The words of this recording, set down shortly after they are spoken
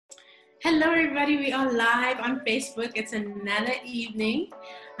Hello, everybody. We are live on Facebook. It's another evening,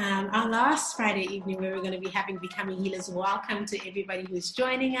 our last Friday evening where we're going to be having Becoming Healers. Welcome to everybody who's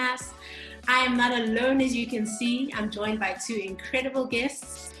joining us. I am not alone, as you can see. I'm joined by two incredible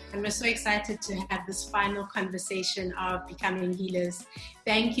guests, and we're so excited to have this final conversation of Becoming Healers.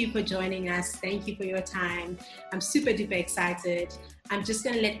 Thank you for joining us. Thank you for your time. I'm super duper excited. I'm just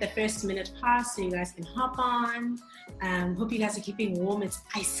going to let the first minute pass so you guys can hop on. Hope you guys are keeping warm. It's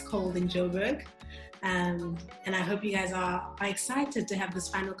ice cold in Joburg. And I hope you guys are excited to have this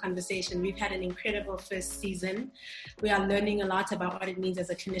final conversation. We've had an incredible first season. We are learning a lot about what it means as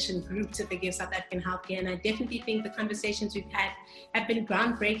a clinician group to forgive South African healthcare. And I definitely think the conversations we've had have been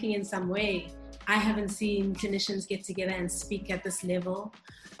groundbreaking in some way. I haven't seen clinicians get together and speak at this level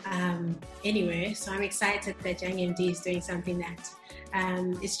anywhere. So I'm excited that Young MD is doing something that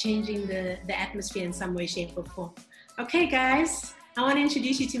is changing the atmosphere in some way, shape, or form. Okay, guys, I want to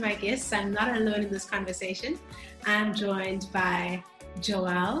introduce you to my guests. I'm not alone in this conversation. I'm joined by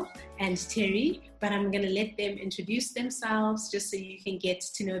Joelle and Terry, but I'm going to let them introduce themselves just so you can get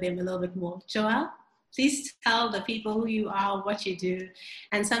to know them a little bit more. Joelle, please tell the people who you are, what you do,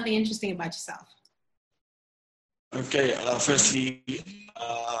 and something interesting about yourself. Okay, firstly,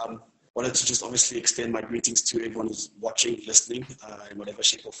 wanted to just obviously extend my greetings to everyone who's watching, listening, in whatever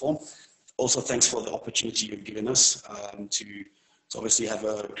shape or form. Also, thanks for the opportunity you've given us to obviously have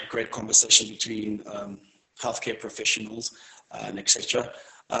a great conversation between healthcare professionals and etc.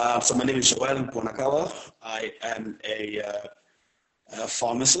 So my name is Joelle Mponakawa. I am a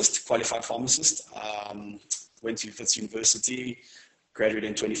pharmacist, qualified pharmacist. Went to Wits University, graduated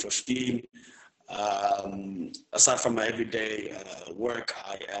in 2015. Aside from my everyday work,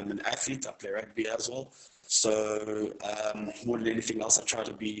 I am an athlete. I play rugby as well. So more than anything else, I try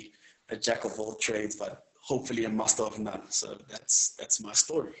to be a jack of all trades, but hopefully a master of none. So that's my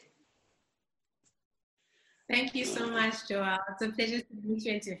story. Thank you so much, Joelle. It's a pleasure to meet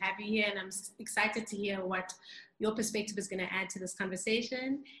you and to have you here. And I'm excited to hear what your perspective is going to add to this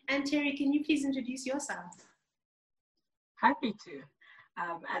conversation. And Terry, can you please introduce yourself? Happy to.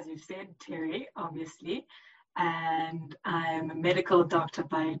 As you've said, Terry, obviously, and I'm a medical doctor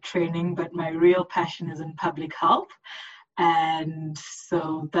by training, but my real passion is in public health. And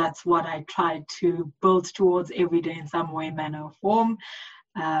so that's what I try to build towards every day in some way, manner, or form.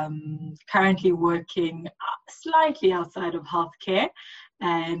 Currently working slightly outside of healthcare,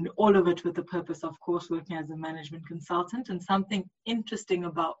 and all of it with the purpose, of course, working as a management consultant. And something interesting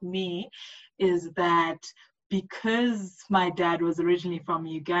about me is that because my dad was originally from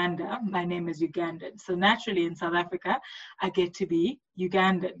Uganda, my name is Ugandan. So naturally in South Africa, I get to be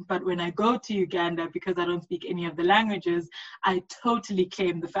Ugandan. But when I go to Uganda, because I don't speak any of the languages, I totally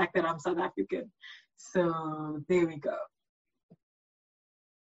claim the fact that I'm South African. So there we go.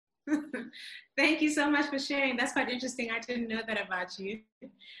 Thank you so much for sharing. That's quite interesting. I didn't know that about you.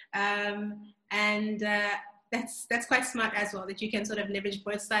 That's quite smart as well, that you can sort of leverage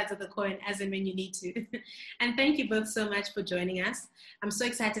both sides of the coin as and when you need to. And thank you both so much for joining us. I'm so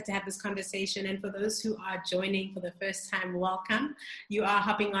excited to have this conversation. And for those who are joining for the first time, welcome. You are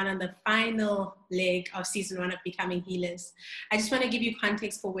hopping on the final leg of season 1 of Becoming Healers. I just want to give you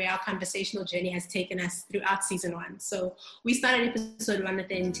context for where our conversational journey has taken us throughout season 1. So we started episode 1 with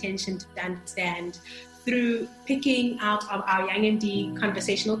the intention to understand, through picking out of our Young MD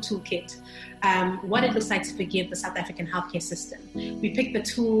conversational toolkit, what it looks like to forgive the South African healthcare system. We picked the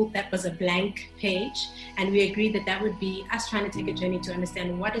tool that was a blank page, and we agreed that that would be us trying to take a journey to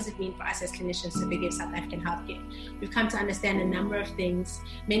understand what does it mean for us as clinicians to forgive South African healthcare. We've come to understand a number of things,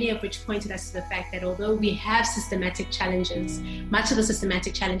 many of which pointed us to the fact that although we have systematic challenges, much of the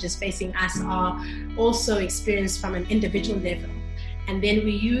systematic challenges facing us are also experienced from an individual level. And then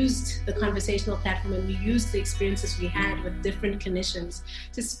we used the conversational platform and we used the experiences we had with different clinicians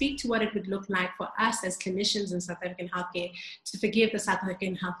to speak to what it would look like for us as clinicians in South African healthcare to forgive the South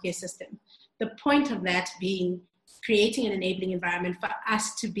African healthcare system. The point of that being creating an enabling environment for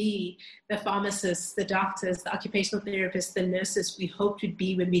us to be the pharmacists, the doctors, the occupational therapists, the nurses we hoped would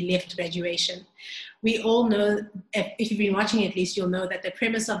be when we left graduation. We all know, if you've been watching at least, you'll know that the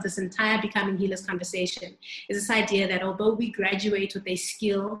premise of this entire Becoming Healers conversation is this idea that although we graduate with a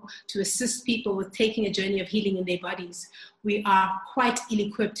skill to assist people with taking a journey of healing in their bodies, we are quite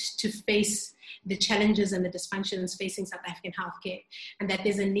ill-equipped to face the challenges and the dysfunctions facing South African healthcare, and that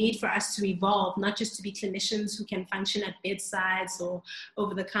there's a need for us to evolve, not just to be clinicians who can function at bedsides or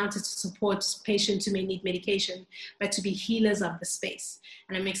over the counter to support patients who may need medication, but to be healers of the space.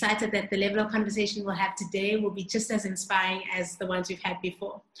 And I'm excited that the level of conversation we'll have today will be just as inspiring as the ones we've had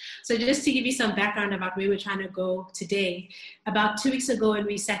before. So just to give you some background about where we're trying to go today, about 2 weeks ago when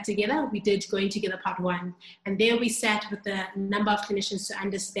we sat together, we did Going Together Part 1. And there we sat with a number of clinicians to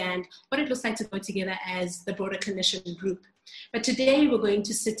understand what it looks like to go together as the broader clinician group. But today we're going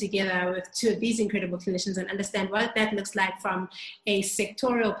to sit together with two of these incredible clinicians and understand what that looks like from a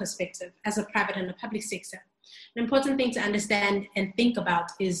sectorial perspective as a private and a public sector. An important thing to understand and think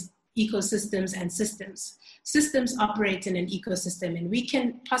about is ecosystems and systems. Systems operate in an ecosystem, and we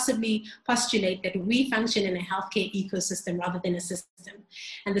can possibly postulate that we function in a healthcare ecosystem rather than a system.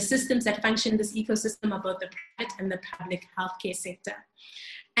 And the systems that function in this ecosystem are both the private and the public healthcare sector.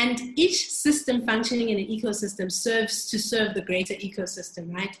 And each system functioning in an ecosystem serves to serve the greater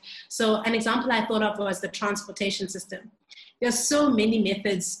ecosystem, right? So an example I thought of was the transportation system. There's so many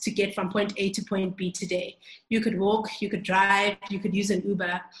methods to get from point A to point B today. You could walk, you could drive, you could use an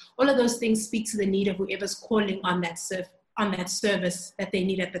Uber. All of those things speak to the need of whoever's calling on that service that they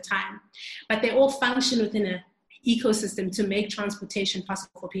need at the time. But they all function within an ecosystem to make transportation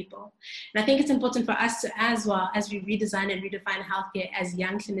possible for people. And I think it's important for us to, as well, as we redesign and redefine healthcare as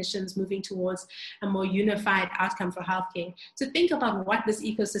young clinicians moving towards a more unified outcome for healthcare, to think about what this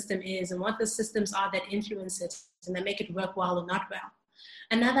ecosystem is and what the systems are that influence it and that make it work well or not well.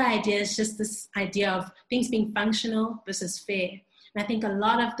 Another idea is just this idea of things being functional versus fair. And I think a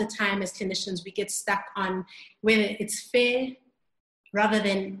lot of the time as clinicians, we get stuck on whether it's fair rather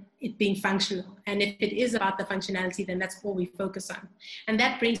than it being functional. And if it is about the functionality, then that's all we focus on. And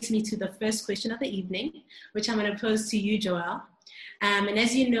that brings me to the first question of the evening, which I'm going to pose to you, Joelle. And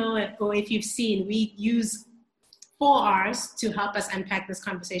as you know, or if you've seen, we use 4 R's to help us unpack this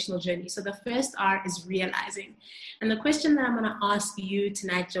conversational journey. So the first R is realizing. And the question that I'm going to ask you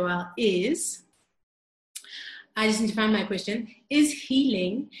tonight, Joelle, is, I just need to find my question, is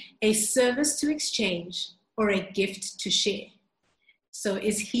healing a service to exchange or a gift to share? So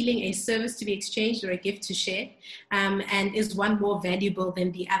is healing a service to be exchanged or a gift to share? And is one more valuable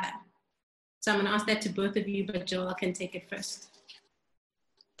than the other? So I'm going to ask that to both of you, but Joelle can take it first.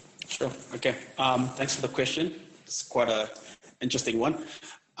 Sure. Okay. Thanks for the question. It's quite an interesting one.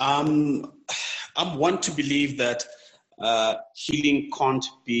 I'm one to believe that healing can't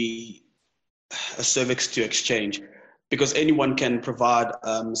be a service to exchange, because anyone can provide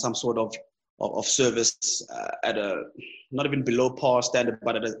some sort of service at a not even below par standard,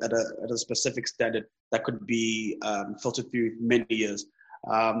 but at a specific standard that could be filtered through many years.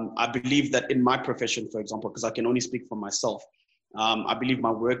 I believe that in my profession, for example, because I can only speak for myself, I believe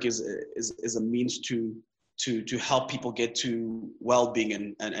my work is a means to help people get to well-being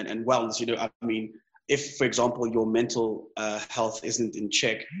and wellness. You know, I mean, if, for example, your mental health isn't in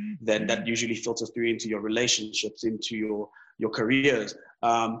check, then that usually filters through into your relationships, into your careers.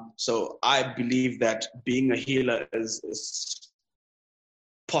 So I believe that being a healer is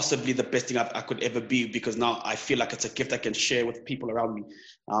possibly the best thing I could ever be, because now I feel like it's a gift I can share with people around me.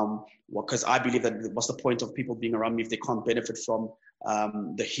 Because I believe that what's the point of people being around me if they can't benefit from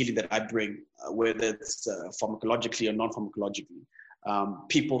the healing that I bring, whether it's pharmacologically or non-pharmacologically.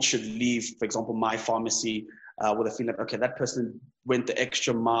 People should leave, for example, my pharmacy with a feeling like, okay, that person went the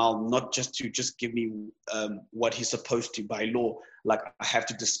extra mile, not just to give me what he's supposed to by law, like I have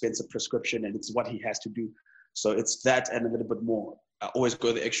to dispense a prescription and it's what he has to do. So it's that and a little bit more. I always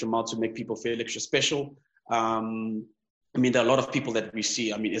go the extra mile to make people feel extra special. I mean, there are a lot of people that we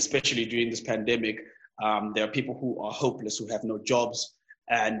see, I mean, especially during this pandemic, there are people who are hopeless, who have no jobs.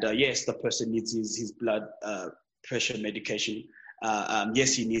 And yes, the person needs his blood pressure medication.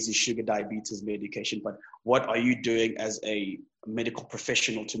 Yes, he needs his sugar diabetes medication, but what are you doing as a medical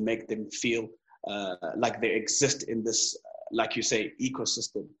professional to make them feel like they exist in this, like you say,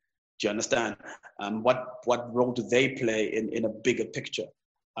 ecosystem? Do you understand? What role do they play in a bigger picture?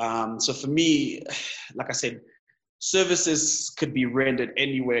 So for me, like I said, services could be rendered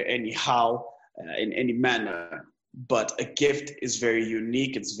anywhere, anyhow, in any manner, but a gift is very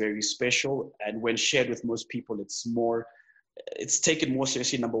unique, it's very special, and when shared with most people, it's taken more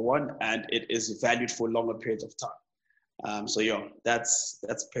seriously, number one, and it is valued for longer periods of time. So yeah, that's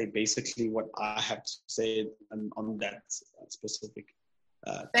basically what I have to say on that specific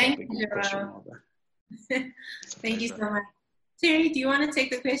Thank topic. you. Thank you so much. Terry, do you want to take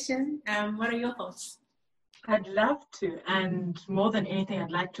the question? What are your thoughts? I'd love to, and more than anything, I'd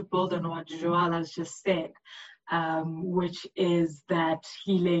like to build on what Joelle has just said. which is that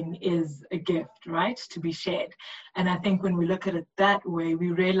healing is a gift, right, to be shared. And I think when we look at it that way,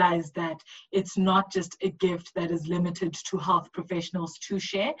 we realize that it's not just a gift that is limited to health professionals to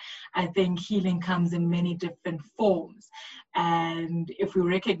share. I think healing comes in many different forms. And if we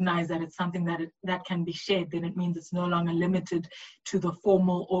recognize that it's something that can be shared, then it means it's no longer limited to the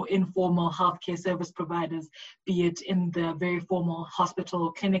formal or informal healthcare service providers, be it in the very formal hospital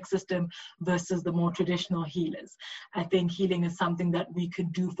or clinic system versus the more traditional healers. I think healing is something that we can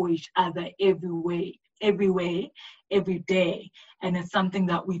do for each other every day. And it's something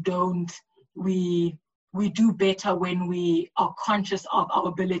that we do better when we are conscious of our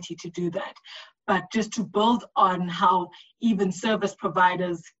ability to do that. But just to build on how even service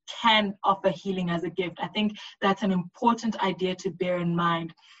providers can offer healing as a gift, I think that's an important idea to bear in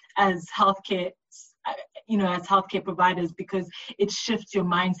mind as healthcare providers, because it shifts your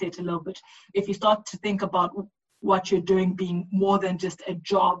mindset a little bit. If you start to think about what you're doing being more than just a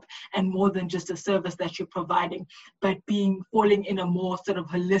job and more than just a service that you're providing, but falling in a more sort of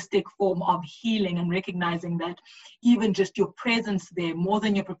holistic form of healing, and recognizing that even just your presence there, more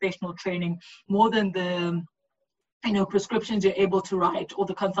than your professional training, more than the prescriptions you're able to write or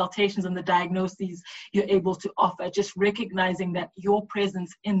the consultations and the diagnoses you're able to offer, just recognizing that your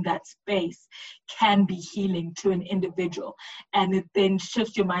presence in that space can be healing to an individual. And it then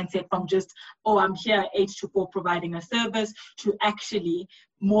shifts your mindset from just, I'm here 8 to 4 providing a service, to actually,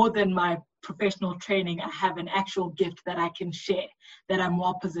 more than my professional training, I have an actual gift that I can share, that I'm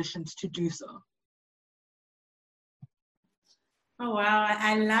well positioned to do so. Oh, wow.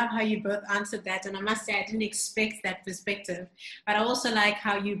 I love how you both answered that. And I must say, I didn't expect that perspective. But I also like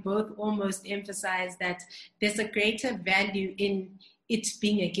how you both almost emphasize that there's a greater value in it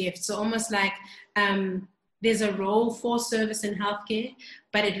being a gift. So almost like there's a role for service in healthcare,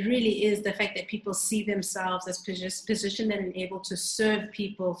 but it really is the fact that people see themselves as positioned and able to serve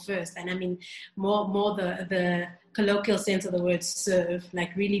people first. And I mean, more the colloquial sense of the word serve,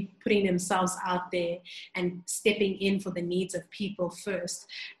 like really putting themselves out there and stepping in for the needs of people first,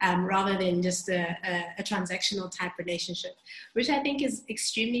 rather than just a transactional type relationship, which I think is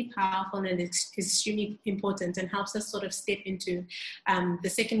extremely powerful and extremely important, and helps us sort of step into the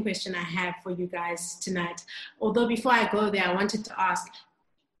second question I have for you guys tonight. Although before I go there, I wanted to ask,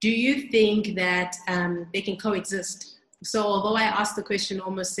 do you think that they can coexist? So although I asked the question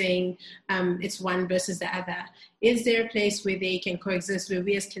almost saying it's one versus the other, is there a place where they can coexist, where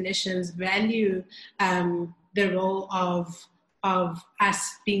we as clinicians value the role of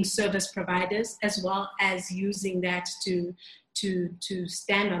us being service providers, as well as using that to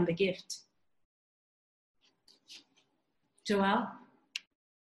stand on the gift? Joel?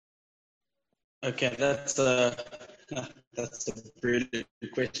 Okay, that's a brilliant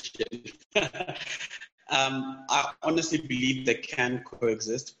question. I honestly believe they can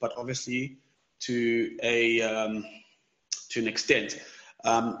coexist, but obviously to an extent.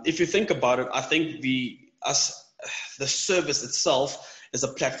 If you think about it, I think the service itself is a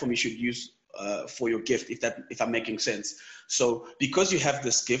platform you should use for your gift, if I'm making sense. So because you have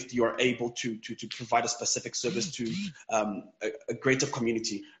this gift, you are able to provide a specific service to a greater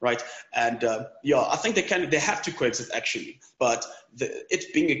community, right? And I think they have to coexist actually, but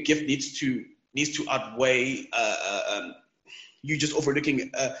it being a gift needs to outweigh you just overlooking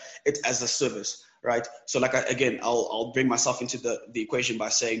it as a service, right? So I'll bring myself into the equation by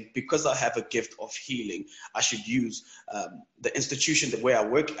saying, because I have a gift of healing, I should use the institution where I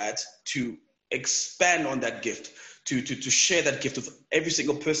work at to expand on that gift, to share that gift with every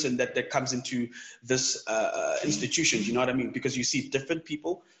single person that comes into this institution. You know what I mean? Because you see different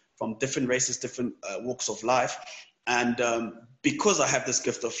people from different races, different walks of life. And because I have this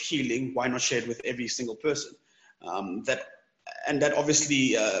gift of healing, why not share it with every single person? That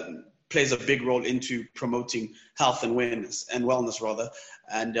obviously plays a big role into promoting health and wellness rather.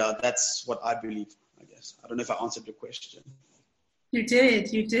 And that's what I believe, I guess. I don't know if I answered your question. You did.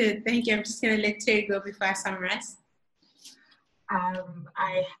 Thank you. I'm just going to let Terry go before I summarize.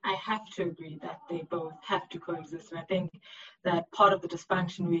 I have to agree that they both have to coexist. And I think that part of the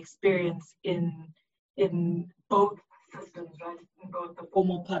dysfunction we experience in both systems, right, in both the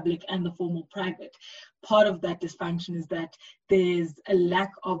formal public and the formal private, part of that dysfunction is that there's a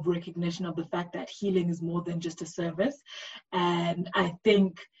lack of recognition of the fact that healing is more than just a service. And I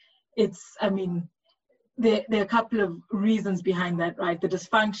think there are a couple of reasons behind that, right? The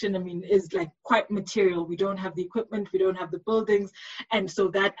dysfunction, is like quite material. We don't have the equipment, we don't have the buildings. And so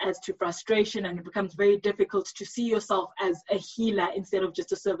that adds to frustration, and it becomes very difficult to see yourself as a healer instead of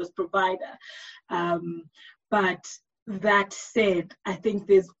just a service provider. But that said, I think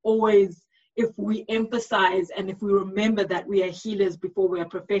there's always, if we emphasize and if we remember that we are healers before we are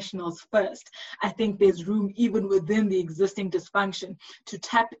professionals first, I think there's room even within the existing dysfunction to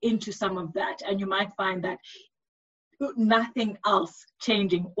tap into some of that. And you might find that nothing else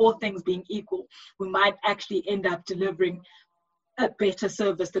changing, all things being equal, we might actually end up delivering a better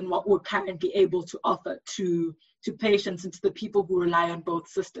service than what we're currently able to offer to patients and to the people who rely on both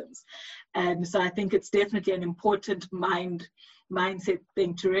systems. And so I think it's definitely an important mindset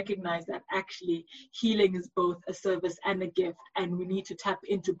thing to recognize that actually healing is both a service and a gift, and we need to tap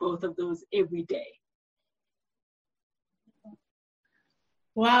into both of those every day.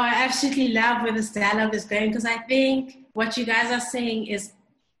 Wow, I absolutely love where this dialogue is going, because I think what you guys are saying is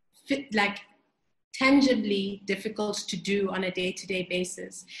tangibly difficult to do on a day-to-day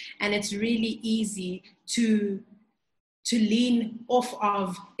basis. And it's really easy to lean off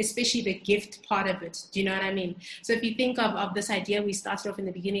of, especially the gift part of it. Do you know what I mean? So if you think of this idea we started off in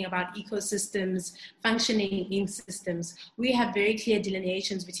the beginning about ecosystems, functioning in systems, we have very clear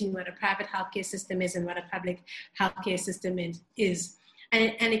delineations between what a private healthcare system is and what a public healthcare system is.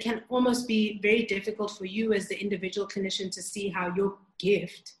 And it can almost be very difficult for you as the individual clinician to see how your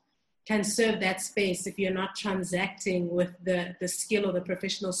gift can serve that space if you're not transacting with the skill or the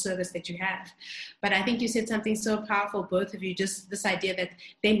professional service that you have. But I think you said something so powerful, both of you, just this idea that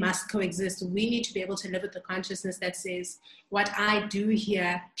they must coexist. We need to be able to live with the consciousness that says, what I do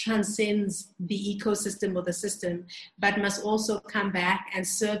here transcends the ecosystem or the system, but must also come back and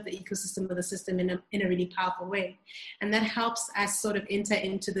serve the ecosystem or the system in a really powerful way. And that helps us sort of enter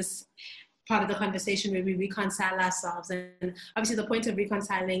into this part of the conversation where we reconcile ourselves. And obviously the point of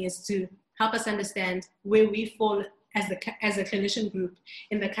reconciling is to help us understand where we fall as a clinician group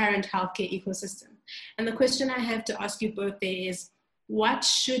in the current healthcare ecosystem. And the question I have to ask you both there is, what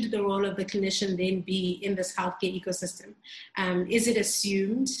should the role of the clinician then be in this healthcare ecosystem? Is it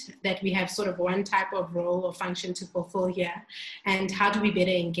assumed that we have sort of one type of role or function to fulfill here? And how do we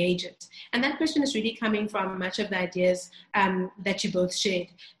better engage it? And that question is really coming from much of the ideas that you both shared.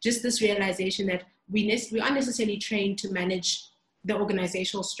 Just this realization that we aren't necessarily trained to manage the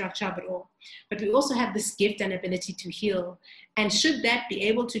organizational structure of it all, but we also have this gift and ability to heal. And should that be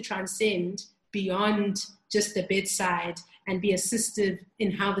able to transcend beyond just the bedside and be assistive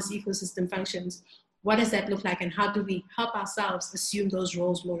in how this ecosystem functions, what does that look like, and how do we help ourselves assume those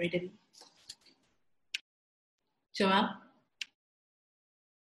roles more readily? Joel?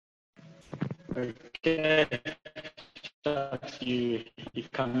 Okay. You're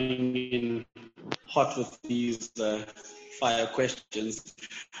coming in hot with these fire questions.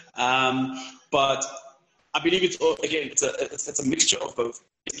 But I believe it's a mixture of both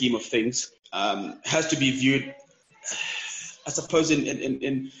scheme of things. Has to be viewed, I suppose,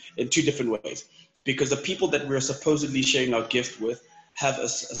 in two different ways, because the people that we're supposedly sharing our gift with have a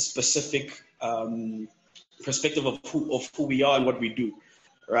specific perspective of who we are and what we do,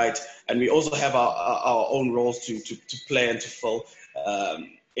 right? And we also have our own roles to play and to fill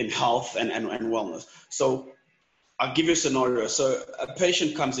in health and wellness. So I'll give you a scenario. So a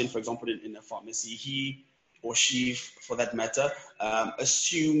patient comes in, for example, in a pharmacy. He or she, for that matter,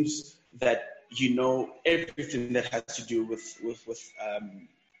 assumes that you know everything that has to do with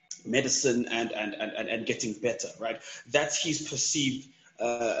medicine and getting better, right? That's his perceived,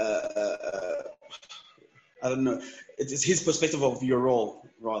 I don't know, it's his perspective of your role,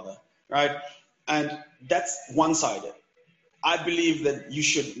 rather, right? And that's one-sided. I believe that you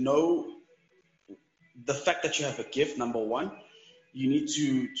should know the fact that you have a gift, number one. You need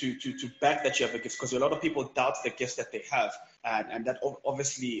to back that you have a gift, because a lot of people doubt the gifts that they have, and that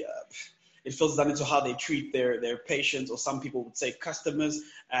obviously it fills down into how they treat their patients, or some people would say customers,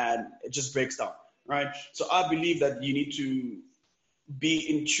 and it just breaks down, right? So I believe that you need to be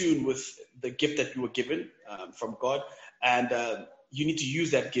in tune with the gift that you were given from God, and you need to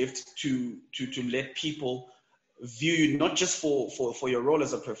use that gift to let people view you not just for your role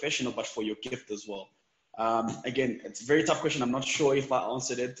as a professional, but for your gift as well. Again, it's a very tough question. I'm not sure if I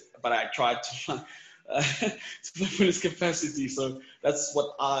answered it, but I tried to my fullest capacity. So that's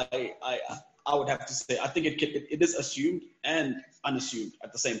what I would have to say. I think it is assumed and unassumed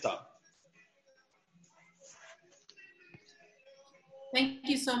at the same time. Thank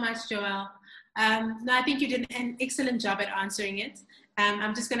you so much, Joel. No, I think you did an excellent job at answering it.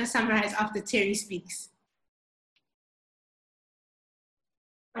 I'm just going to summarize after Terry speaks.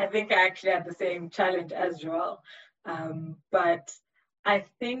 I think I actually had the same challenge as Joel, but I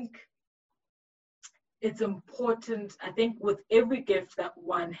think it's important, I think with every gift that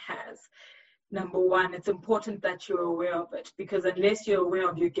one has, number one, it's important that you're aware of it, because unless you're aware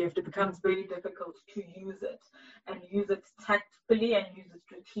of your gift, it becomes very difficult to use it, and use it tactfully and use it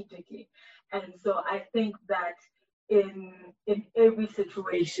strategically. And so I think that in every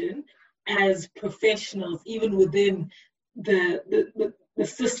situation, as professionals, even within the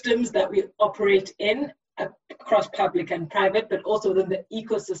systems that we operate in, across public and private, but also within the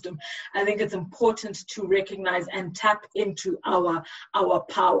ecosystem, I think it's important to recognize and tap into our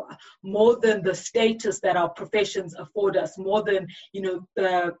power more than the status that our professions afford us, more than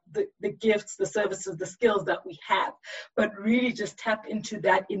the gifts, the services, the skills that we have, but really just tap into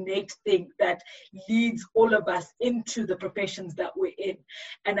that innate thing that leads all of us into the professions that we're in.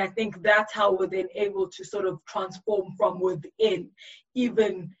 And I think that's how we're then able to sort of transform from within,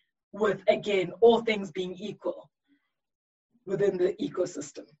 even with, again, all things being equal within the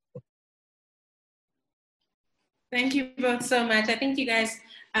ecosystem. Thank you both so much. I think you guys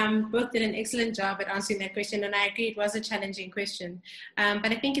both did an excellent job at answering that question, and I agree it was a challenging question.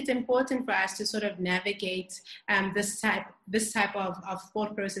 But I think it's important for us to sort of navigate this type of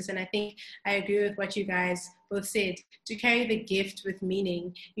thought process, and I think I agree with what you guys both said. To carry the gift with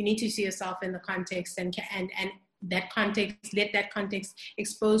meaning, you need to see yourself in the context and that context, let that context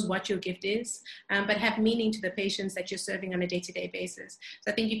expose what your gift is, but have meaning to the patients that you're serving on a day-to-day basis.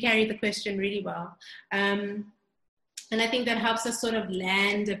 So I think you carry the question really well. And I think that helps us sort of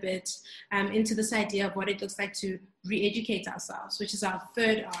land a bit into this idea of what it looks like to re-educate ourselves, which is our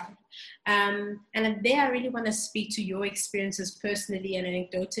third R. And there I really want to speak to your experiences personally and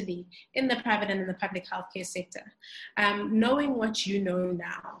anecdotally in the private and in the public healthcare sector. Knowing what you know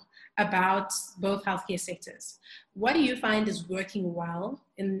now about both healthcare sectors, what do you find is working well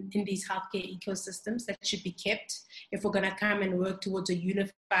in these healthcare ecosystems that should be kept if we're going to come and work towards a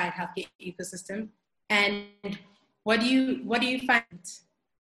unified healthcare ecosystem? And what do you find?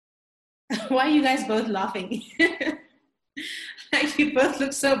 Why are you guys both laughing? Like, you both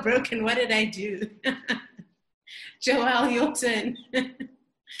look so broken. What did I do? Joel, your turn.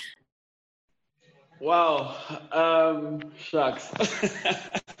 Wow. Shucks.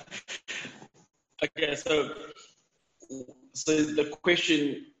 Okay, so the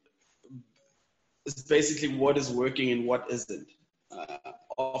question is basically what is working and what isn't.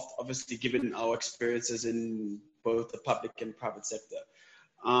 Obviously, given our experiences in both the public and private sector.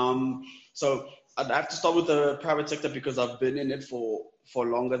 So I'd have to start with the private sector because I've been in it for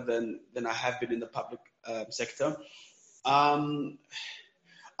longer than I have been in the public sector.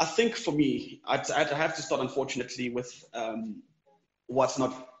 I think for me, I'd have to start, unfortunately, with what's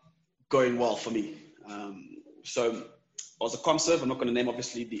not going well for me. So I was a ComServe. I'm not going to name,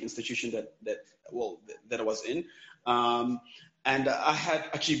 obviously, the institution that I was in. And I had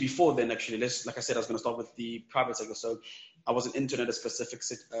actually before then, like I said, I was going to start with the private sector. So I was an intern at a specific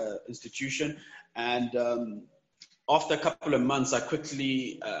institution. And after a couple of months, I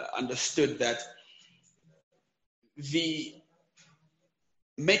quickly understood that the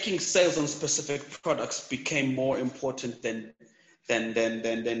making sales on specific products became more important than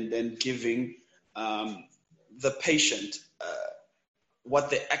giving the patient what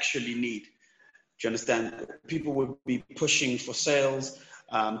they actually need. Do you understand? People would be pushing for sales,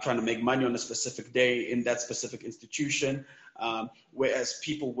 trying to make money on a specific day in that specific institution, whereas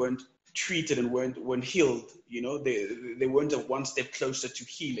people weren't treated and weren't healed. You know, they weren't one step closer to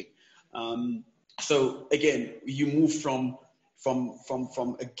healing. So again, you move from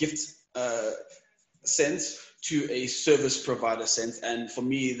a gift sense to a service provider sense, and for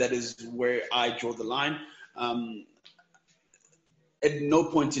me, that is where I draw the line. At no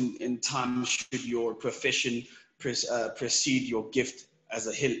point in time should your profession precede your gift as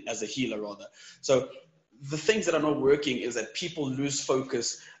a healer, rather. So the things that are not working is that people lose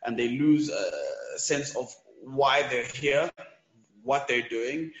focus and they lose a sense of why they're here, what they're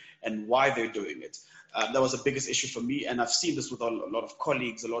doing, and why they're doing it. That was the biggest issue for me, and I've seen this with a lot of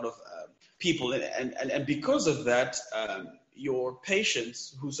colleagues, a lot of people, and because of that, your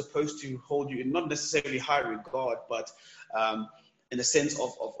patients who's supposed to hold you in not necessarily high regard, but in a sense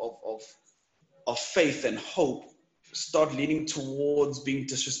of faith and hope, start leaning towards being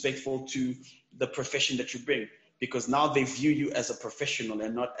disrespectful to the profession that you bring, because now they view you as a professional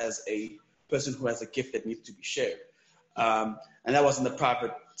and not as a person who has a gift that needs to be shared. And that was in the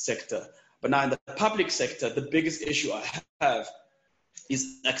private sector. But now in the public sector, the biggest issue I have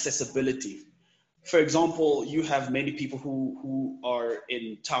is accessibility. For example, you have many people who are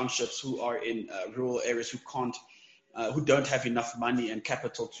in townships, who are in rural areas, who don't have enough money and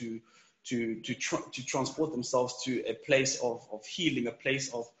capital to transport themselves to a place of healing, a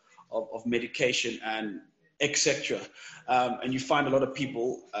place of medication, and etc. And you find a lot of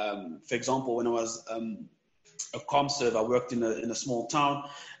people, for example, when I was a ComServe, I worked in a small town,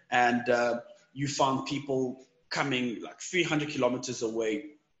 and you found people coming like 300 kilometers away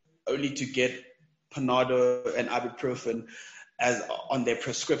only to get Panado and ibuprofen as on their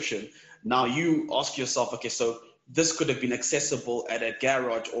prescription. Now you ask yourself, okay, so this could have been accessible at a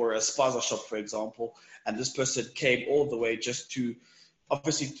garage or a spaza shop, for example, and this person came all the way just to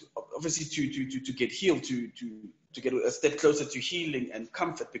obviously to get healed, to get a step closer to healing and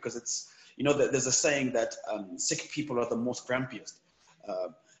comfort, because it's, you know, there's a saying that sick people are the most grumpiest.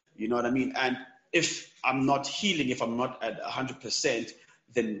 You know what I mean? And if I'm not healing, if I'm not at 100%,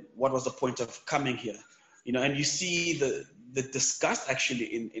 then what was the point of coming here? You know, and you see the disgust actually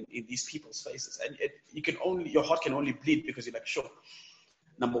in these people's faces, and your heart can only bleed, because you're like, sure,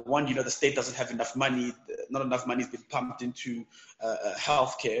 number one, you know, the state doesn't have enough money, not enough money has been pumped into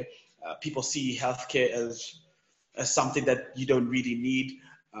healthcare. People see healthcare as something that you don't really need.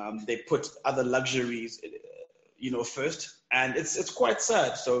 They put other luxuries, you know, first, and it's quite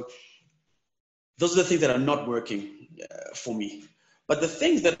sad. So those are the things that are not working for me. But the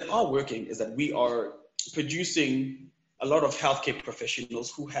things that are working is that we are producing a lot of healthcare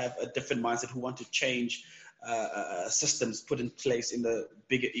professionals who have a different mindset, who want to change systems put in place in the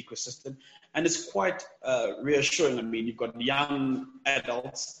bigger ecosystem. And it's quite reassuring. I mean, you've got young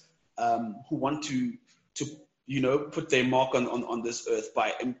adults who want to you know, put their mark on this earth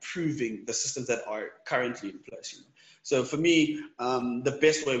by improving the systems that are currently in place. You know? So for me, the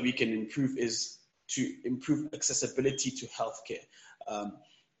best way we can improve is to improve accessibility to healthcare.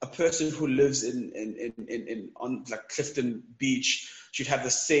 A person who lives on like Clifton Beach should have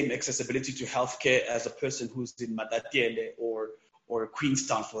the same accessibility to healthcare as a person who's in Matatiele or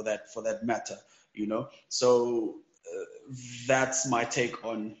Queenstown for that matter, you know. So that's my take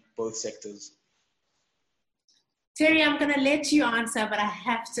on both sectors. Terry, I'm going to let you answer, but I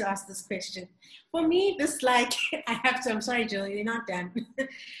have to ask this question. For me, this like, I have to, I'm sorry, Jill, you're not done.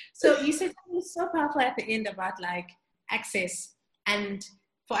 So you said something so powerful at the end about like access, and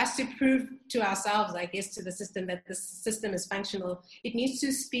for us to prove to ourselves, I guess, to the system that the system is functional, it needs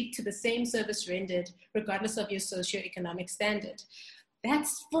to speak to the same service rendered, regardless of your socioeconomic standard.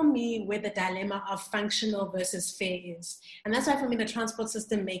 That's, for me, where the dilemma of functional versus fair is. And that's why, for me, the transport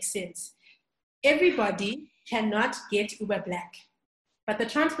system makes sense. Everybody cannot get Uber Black, but the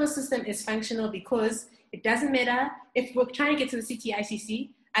transport system is functional because it doesn't matter if we're trying to get to the city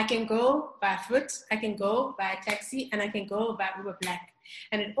ICC, I can go by foot, I can go by a taxi, and I can go by Uber Black.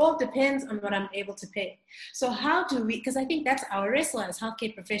 And it all depends on what I'm able to pay. So how do we, because I think that's our wrestle as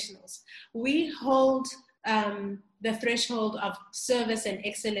healthcare professionals, we hold the threshold of service and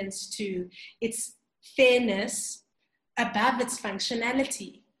excellence to its fairness above its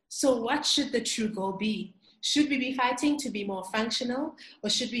functionality. So what should the true goal be? Should we be fighting to be more functional, or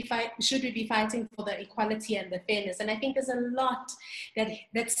should we be fighting for the equality and the fairness? And I think there's a lot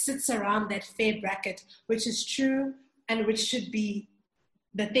that sits around that fair bracket, which is true and which should be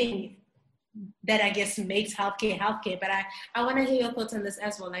the thing that I guess makes healthcare. But I want to hear your thoughts on this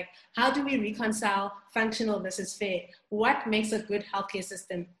as well. Like, how do we reconcile functional versus fair? What makes a good healthcare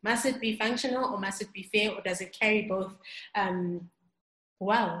system? Must it be functional, or must it be fair, or does it carry both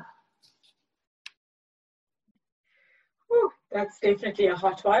well? That's definitely a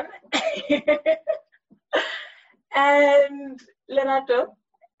hot one. And Leonardo,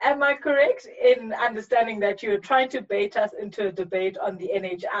 am I correct in understanding that you're trying to bait us into a debate on the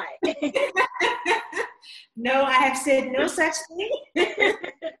NHI? No, I have said no such thing.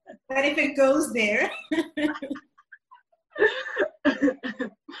 But if it goes there.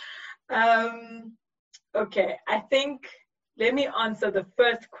 Okay, I think, let me answer the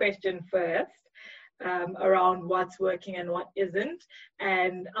first question first. Around what's working and what isn't,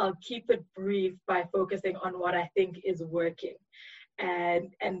 and I'll keep it brief by focusing on what I think is working,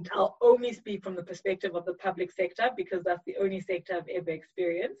 and I'll only speak from the perspective of the public sector, because that's the only sector I've ever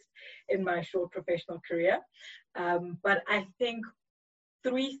experienced in my short professional career. But I think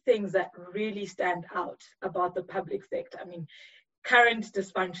three things that really stand out about the public sector, I mean, current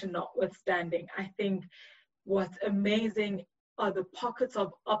dysfunction notwithstanding, I think what's amazing are the pockets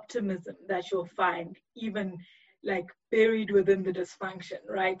of optimism that you'll find even like buried within the dysfunction,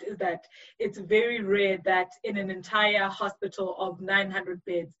 right? Is that it's very rare that in an entire hospital of 900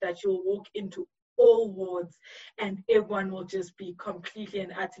 beds that you'll walk into all wards and everyone will just be completely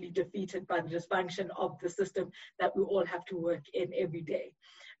and utterly defeated by the dysfunction of the system that we all have to work in every day.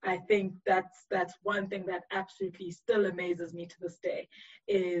 I think that's one thing that absolutely still amazes me to this day,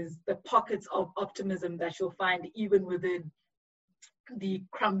 is the pockets of optimism that you'll find even within the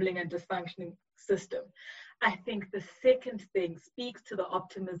crumbling and dysfunctioning system. I think the second thing speaks to the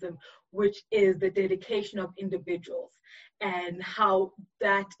optimism, which is the dedication of individuals and how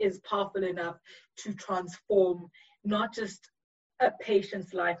that is powerful enough to transform not just a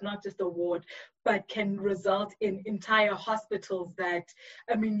patient's life, not just a ward, but can result in entire hospitals that,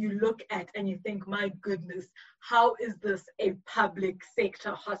 I mean, you look at and you think, my goodness, how is this a public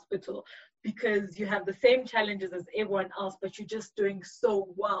sector hospital? Because you have the same challenges as everyone else, but you're just doing so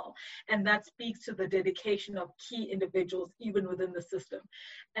well. And that speaks to the dedication of key individuals, even within the system.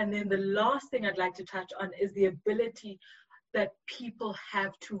 And then the last thing I'd like to touch on is the ability that people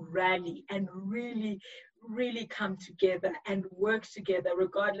have to rally and really come together and work together,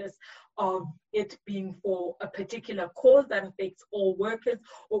 regardless of it being for a particular cause that affects all workers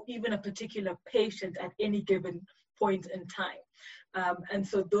or even a particular patient at any given point in time. And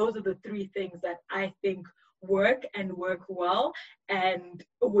so those are the three things that I think work and work well, and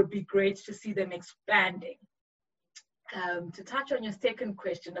it would be great to see them expanding. To touch on your second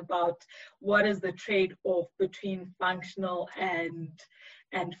question about what is the trade-off between functional and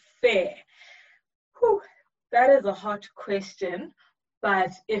fair. Whew, that is a hard question,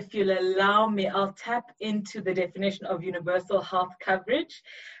 but if you'll allow me, I'll tap into the definition of universal health coverage,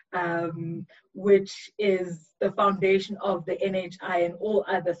 which is the foundation of the NHI and all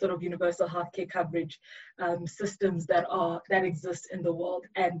other sort of universal healthcare coverage systems that exist in the world.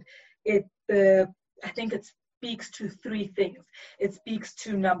 And I think it speaks to three things. It speaks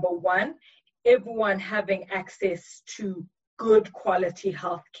to, number one, everyone having access to good quality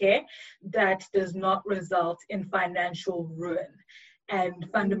healthcare that does not result in financial ruin. And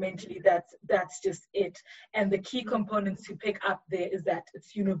fundamentally, that's just it. And the key components to pick up there is that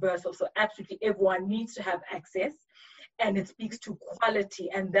it's universal. So absolutely everyone needs to have access. And it speaks to quality.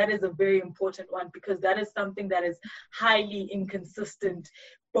 And that is a very important one, because that is something that is highly inconsistent,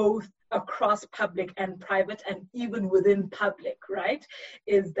 both across public and private, and even within public, right?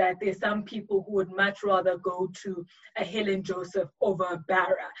 Is that there's some people who would much rather go to a Helen Joseph over a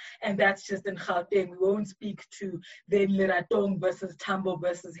Barra. And that's just in Gauteng. We won't speak to then Leratong versus Tambo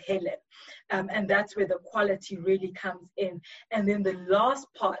versus Helen. And that's where the quality really comes in. And then the last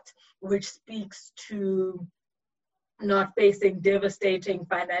part, which speaks to not facing devastating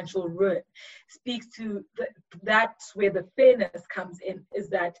financial ruin, speaks to that's where the fairness comes in, is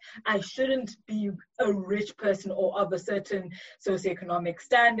that I shouldn't be a rich person or of a certain socioeconomic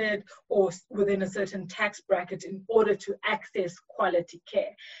standard or within a certain tax bracket in order to access quality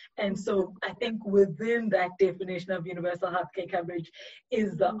care. And so I think within that definition of universal healthcare coverage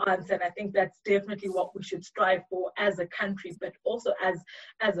is the answer. And I think that's definitely what we should strive for as a country, but also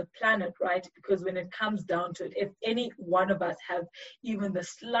as a planet, right? Because when it comes down to it, if any one of us have even the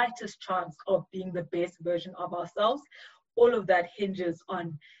slightest chance of being the best version of ourselves, all of that hinges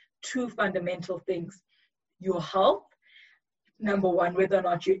on two fundamental things: your health, number one, whether or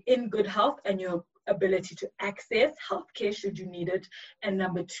not you're in good health, and your ability to access healthcare should you need it, and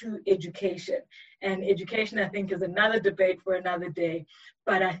number two, education. And education, I think, is another debate for another day,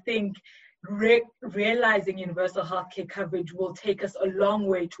 but I think realizing universal healthcare coverage will take us a long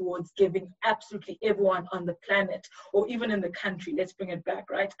way towards giving absolutely everyone on the planet, or even in the country, let's bring it back,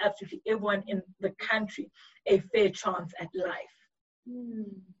 right? Absolutely everyone in the country a fair chance at life.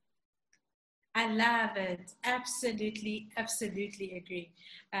 I love it. Absolutely agree.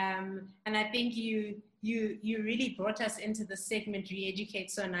 And I think you really brought us into the segment Re-Educate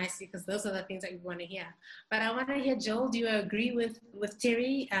so nicely, because those are the things that we want to hear. But I want to hear, Joel, do you agree with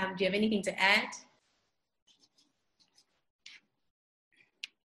Terry? Do you have anything to add?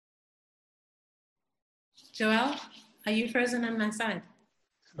 Joel, are you frozen on my side?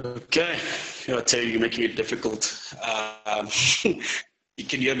 Okay. Terry, you're making it difficult. You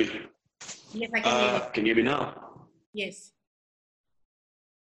can hear me? Yes, I can hear you. Can you hear me now? Yes.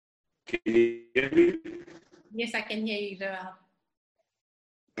 Can you hear me? Yes, I can hear you, Joel.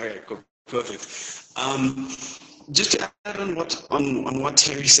 Okay, cool. Perfect. Just to add on what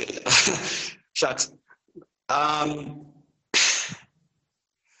Terry said, Shat,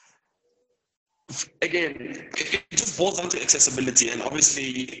 again, it just boils down to accessibility, and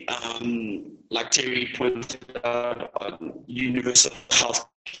obviously, like Terry pointed out, on universal health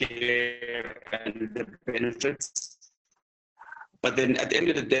care and the benefits. But then at the end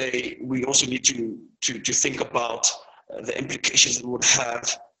of the day, we also need to think about the implications it would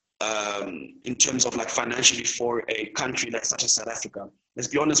have in terms of like financially for a country like such as South Africa. Let's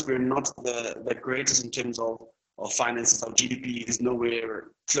be honest, we're not the greatest in terms of finances. Our GDP is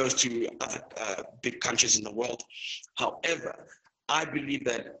nowhere close to other big countries in the world. However, I believe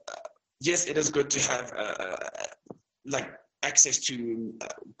that yes, it is good to have like access to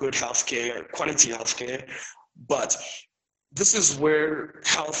good healthcare, quality healthcare, but this is where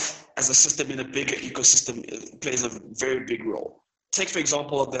health as a system in a bigger ecosystem plays a very big role. Take, for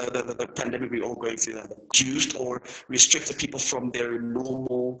example, the pandemic we're all going through, that reduced or restricted people from their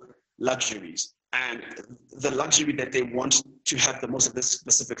normal luxuries. And the luxury that they want to have the most of this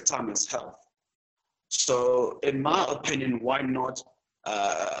specific time is health. So in my opinion, why not,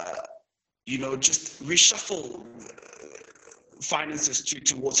 just reshuffle finances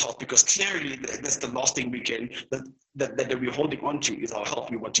towards health, because clearly that's the last thing we can that we're holding on to is our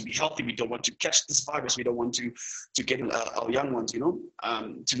health. We want to be healthy. We don't want to catch this virus. We don't want to get our young ones,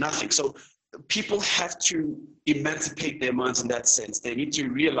 to nothing. So people have to emancipate their minds in that sense. They need to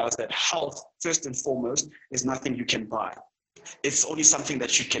realize that health, first and foremost, is nothing you can buy. It's only something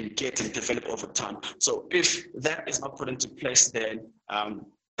that you can get and develop over time. So if that is not put into place, then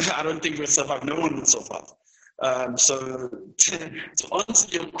I don't think we'll survive. No one will survive. So to answer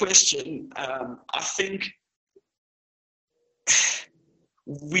your question, I think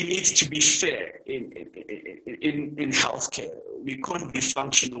we need to be fair in healthcare. We can't be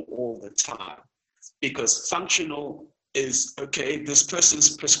functional all the time, because functional is, okay, this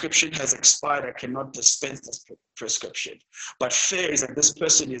person's prescription has expired, I cannot dispense this prescription. But fair is that this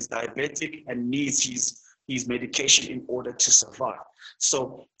person is diabetic and needs his medication in order to survive.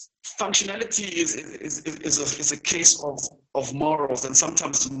 So functionality is a case of morals, and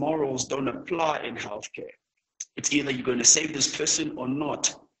sometimes morals don't apply in healthcare. It's either you're going to save this person or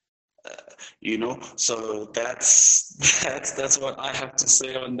not, So that's what I have to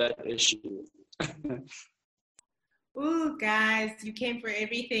say on that issue. Ooh, guys, you came for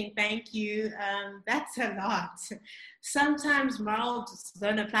everything. Thank you. That's a lot. Sometimes morals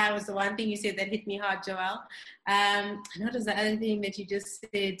don't apply was the one thing you said that hit me hard, Joel. I noticed the other thing that you just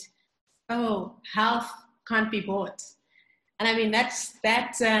said, health can't be bought. And I mean,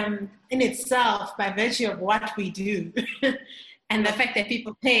 that in itself, by virtue of what we do, and the fact that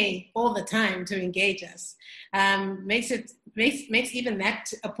people pay all the time to engage us, makes even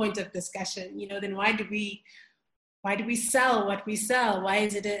that a point of discussion. Then why do we sell what we sell? Why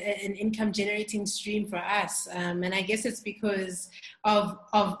is it an income generating stream for us? And I guess it's because of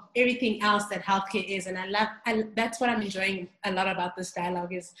everything else that healthcare is. And that's what I'm enjoying a lot about this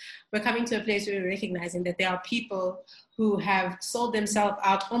dialogue, is we're coming to a place where we're recognizing that there are people who have sold themselves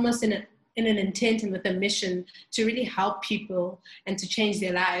out almost in an intent and with a mission to really help people and to change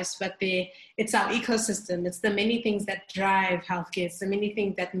their lives. But it's our ecosystem. It's the many things that drive healthcare. It's the many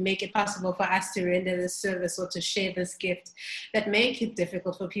things that make it possible for us to render this service or to share this gift, that make it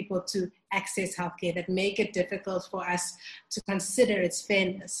difficult for people to access healthcare, that make it difficult for us to consider its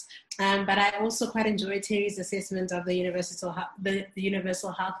fairness. But I also quite enjoy Terry's assessment of the universal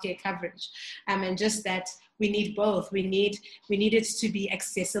healthcare coverage, and just that we need both. We need it to be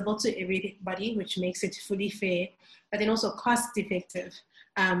accessible to everybody, which makes it fully fair, but then also cost effective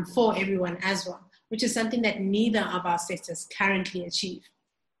for everyone as well, which is something that neither of our sectors currently achieve.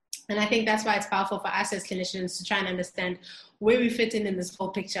 And I think that's why it's powerful for us as clinicians to try and understand where we fit in this whole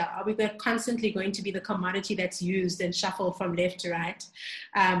picture. Are we constantly going to be the commodity that's used and shuffled from left to right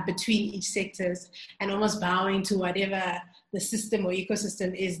between each sectors and almost bowing to whatever the system or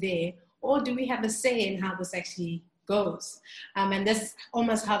ecosystem is there? Or do we have a say in how this actually goes? And this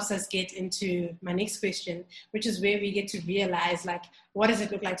almost helps us get into my next question, which is where we get to realize, what does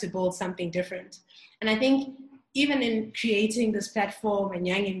it look like to build something different? And I think even in creating this platform and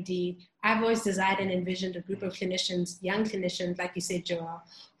Young MD, I've always desired and envisioned a group of clinicians, young clinicians, like you said, Joel,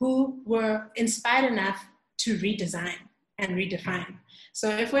 who were inspired enough to redesign and redefine. So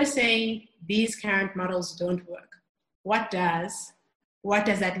if we're saying these current models don't work, what does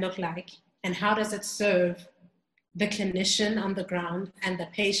that look like? And how does it serve the clinician on the ground and the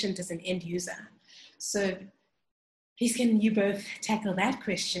patient as an end user? So please, can you both tackle that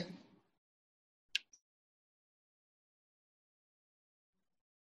question?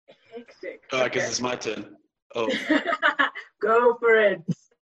 Hectic. I guess it's my turn. Oh. Go for it.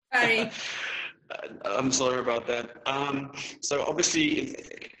 Sorry. I'm sorry about that. So obviously,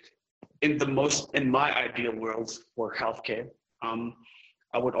 in my ideal world for healthcare,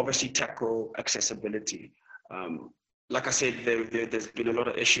 I would obviously tackle accessibility. Like I said, there's been a lot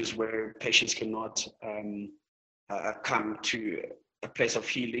of issues where patients cannot come to a place of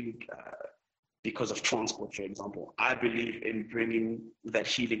healing because of transport, for example. I believe in bringing that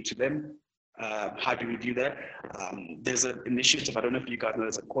healing to them. How do we do that? There's an initiative, I don't know if you guys know,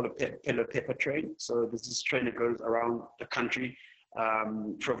 it's called a Pillow Pepper Train. So there's this train that goes around the country,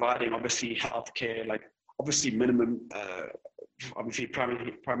 providing obviously healthcare, like obviously minimum, obviously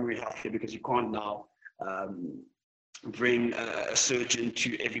primary healthcare, because you can't now bring a surgeon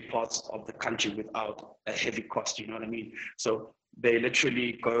to every part of the country without a heavy cost, you know what I mean? So they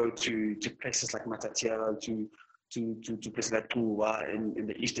literally go to places like Matatiele, to places like Tuwa in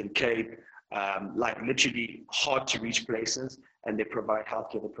the Eastern Cape, like literally hard to reach places, and they provide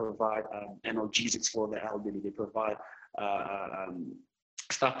healthcare, they provide analgesics for the elderly, they provide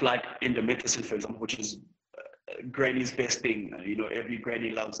stuff like endomethacin, for example, which is granny's best thing. You know, every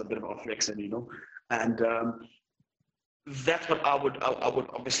granny loves a bit of Oflexin, you know, and that's what I would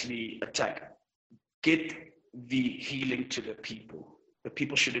obviously attack. Get the healing to the people. The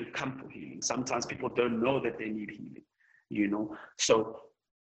people shouldn't come for healing. Sometimes people don't know that they need healing, you know. So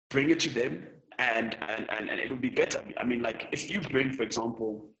bring it to them, and it'll be better. I mean, like if you bring, for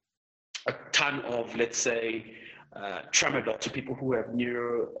example, a ton of, let's say, tramadol to people who have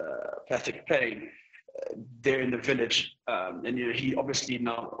neuropathic pain, they're in the village, and you know, he obviously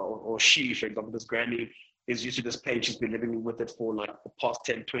now, or she, for example, this granny is used to this pain. She's been living with it for like the past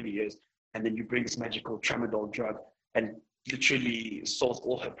 10, 20 years. And then you bring this magical tramadol drug and literally solves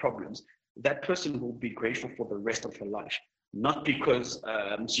all her problems. That person will be grateful for the rest of her life. Not because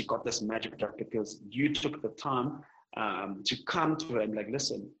she got this magic drug, because you took the time to come to her and like,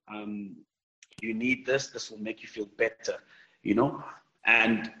 listen, you need this. This will make you feel better, you know?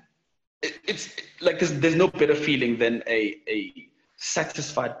 And it's like there's no better feeling than a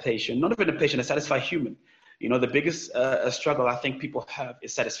satisfied patient, not even a patient, a satisfied human. You know, the biggest struggle I think people have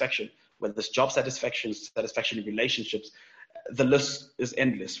is satisfaction, whether it's job satisfaction, satisfaction in relationships. The list is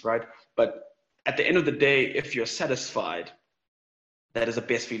endless, right? But at the end of the day, if you're satisfied, that is the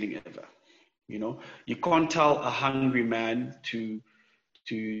best feeling ever. You know, you can't tell a hungry man to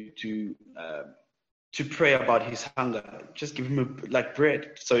pray about his hunger. Just give him like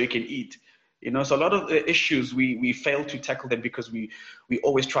bread so he can eat. You know, so a lot of the issues we fail to tackle them because we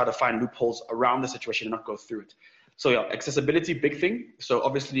always try to find loopholes around the situation and not go through it. So yeah, accessibility, big thing. So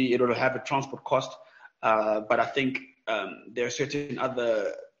obviously it will have a transport cost, but I think there are certain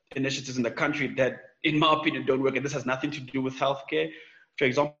other initiatives in the country that, in my opinion, don't work, and this has nothing to do with healthcare. For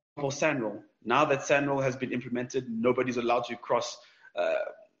example, SANROL. Now that SANROL has been implemented, nobody's allowed to cross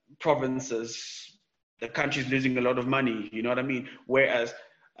provinces. The country's losing a lot of money, you know what I mean? Whereas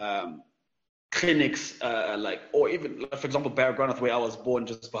clinics, or even, for example, Baragwanath, where I was born,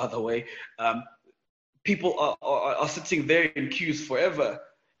 just by the way, people are sitting there in queues forever,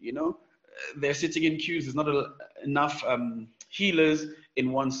 you know? They're sitting in queues. There's not enough healers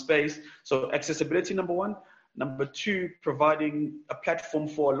in one space. So accessibility, number one. Number two, providing a platform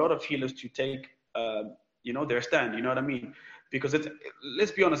for a lot of healers to take, their stand, you know what I mean? Because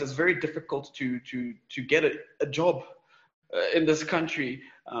let's be honest, it's very difficult to get a job in this country.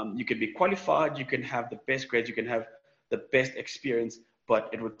 You can be qualified, you can have the best grades, you can have the best experience, but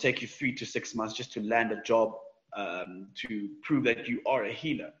it would take you 3 to 6 months just to land a job to prove that you are a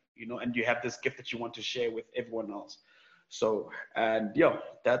healer, you know, and you have this gift that you want to share with everyone else. So, and yeah,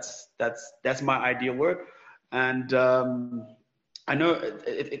 that's my ideal world. And I know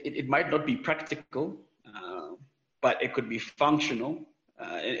it might not be practical, but it could be functional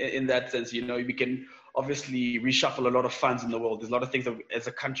in that sense. You know, we can obviously reshuffle a lot of funds in the world. There's a lot of things that as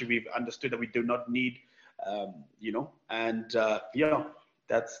a country we've understood that we do not need,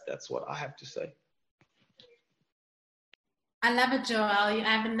 that's what I have to say. I love it, Joel. I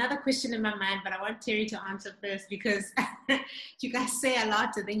have another question in my mind, but I want Terry to answer first because you guys say a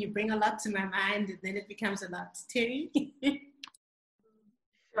lot and then you bring a lot to my mind and then it becomes a lot. Terry?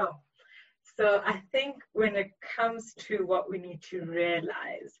 Sure. So I think when it comes to what we need to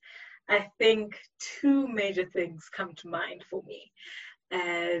realize, I think 2 major things come to mind for me.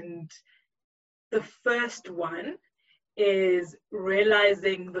 And the first one is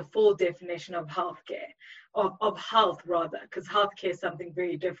realizing the full definition of healthcare, of health rather, because healthcare is something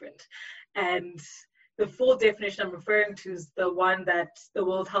very different. And the full definition I'm referring to is the one that the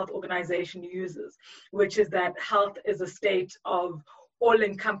World Health Organization uses, which is that health is a state of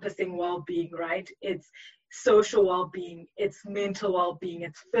all-encompassing well-being, right? It's social well-being, it's mental well-being,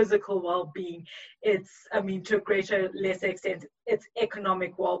 it's physical well-being, it's, to a greater, lesser extent, it's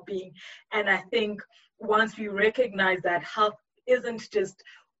economic well-being. And I think once we recognize that health isn't just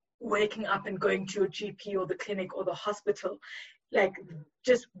waking up and going to your GP or the clinic or the hospital, like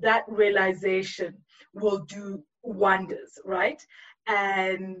just that realization will do wonders, right?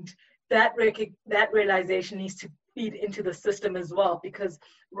 And that realization needs to feed into the system as well, because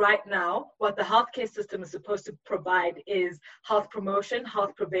right now what the healthcare system is supposed to provide is health promotion,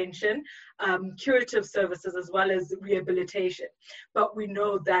 health prevention, curative services, as well as rehabilitation. But we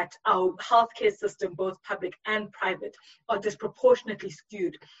know that our healthcare system, both public and private, are disproportionately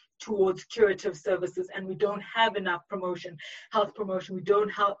skewed towards curative services, and we don't have enough health promotion, we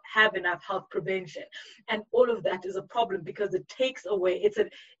don't have enough health prevention. And all of that is a problem because it takes away, it's a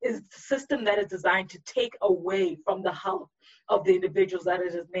system that is designed to take away from the health of the individuals that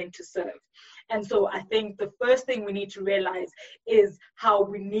it is meant to serve. And so I think the first thing we need to realize is how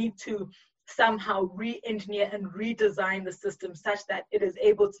we need to somehow re-engineer and redesign the system such that it is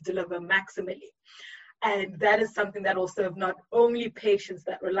able to deliver maximally. And that is something that will serve not only patients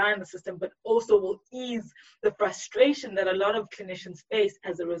that rely on the system, but also will ease the frustration that a lot of clinicians face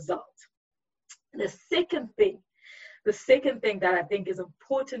as a result. The second thing that I think is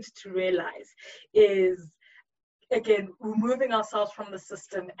important to realize is, again, removing ourselves from the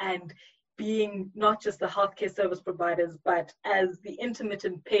system and being not just the healthcare service providers, but as the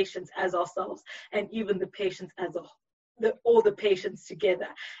intermittent patients as ourselves, and even the patients as all the patients together,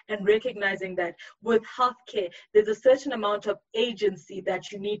 and recognizing that with healthcare, there's a certain amount of agency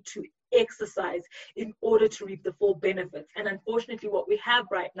that you need to exercise in order to reap the full benefits. And unfortunately, what we have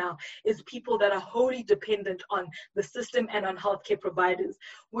right now is people that are wholly dependent on the system and on healthcare providers,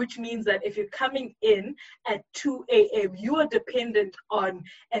 which means that if you're coming in at 2 a.m., you are dependent on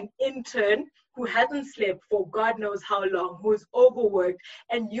an intern who hasn't slept for God knows how long, who is overworked,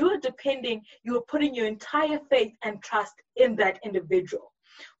 and you're putting your entire faith and trust in that individual.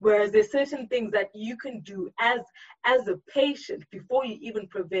 Whereas there's certain things that you can do as a patient before you even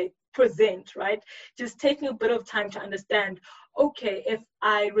present, right? Just taking a bit of time to understand, okay, if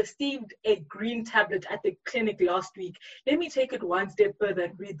I received a green tablet at the clinic last week, let me take it one step further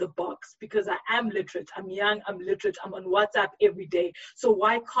and read the box, because I am literate, I'm young, I'm literate, I'm on WhatsApp every day. So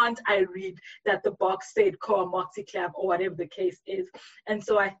why can't I read that the box said Coamoxiclav or whatever the case is? And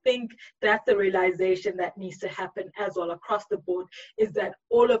so I think that's the realization that needs to happen as well across the board, is that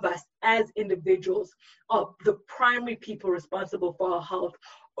all of us as individuals are the primary people responsible for our health,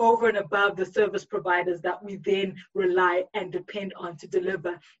 over and above the service providers that we then rely and depend on to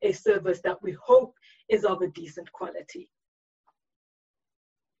deliver a service that we hope is of a decent quality.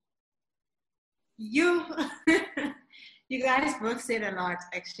 You guys both said a lot,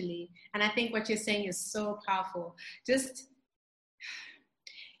 actually. And I think what you're saying is so powerful.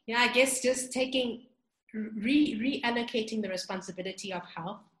 I guess just reallocating the responsibility of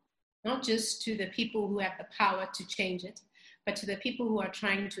health, not just to the people who have the power to change it, but to the people who are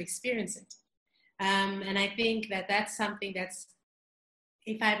trying to experience it. And I think that that's something that's,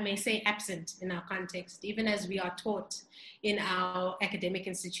 if I may say, absent in our context. Even as we are taught in our academic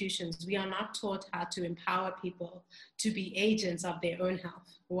institutions, we are not taught how to empower people to be agents of their own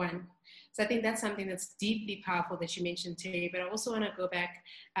health, one. So I think that's something that's deeply powerful that you mentioned, Terry. But I also want to go back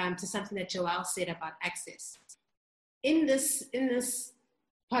to something that Joelle said about access. In this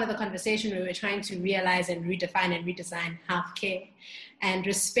part of the conversation where we're trying to realize and redefine and redesign healthcare, and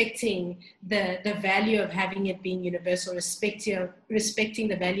respecting the value of having it being universal, respecting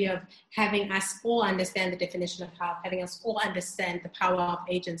the value of having us all understand the definition of health, having us all understand the power of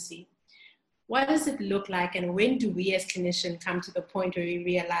agency. What does it look like, and when do we as clinicians come to the point where we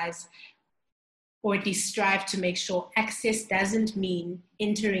realize, or at least strive to make sure, access doesn't mean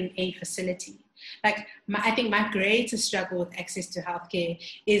entering a facility? I think my greatest struggle with access to healthcare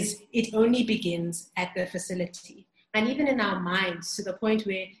is it only begins at the facility. And even in our minds, to the point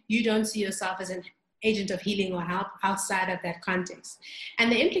where you don't see yourself as an agent of healing or help outside of that context.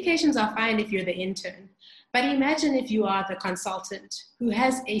 And the implications are fine if you're the intern. But imagine if you are the consultant who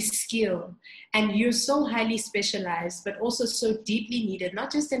has a skill and you're so highly specialized, but also so deeply needed,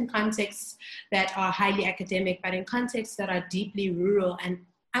 not just in contexts that are highly academic, but in contexts that are deeply rural and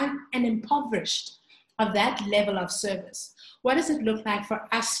impoverished of that level of service. What does it look like for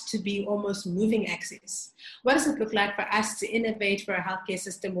us to be almost moving access? What does it look like for us to innovate for a healthcare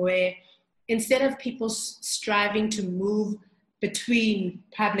system where instead of people striving to move between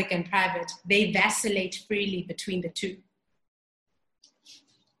public and private, they vacillate freely between the two?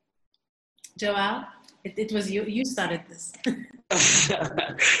 Joelle, it was you started this.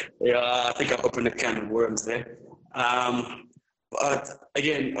 Yeah, I think I opened a can of worms there. But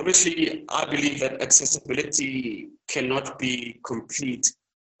again, obviously, I believe that accessibility cannot be complete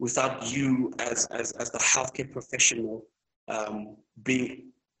without you as the healthcare professional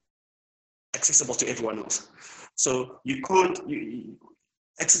being accessible to everyone else. So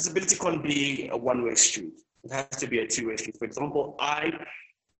accessibility can't be a one-way street. It has to be a two-way street. For example, I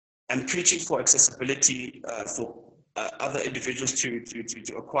am preaching for accessibility for other individuals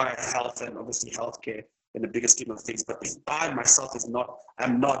to acquire health and obviously healthcare in the bigger scheme of things. But if I myself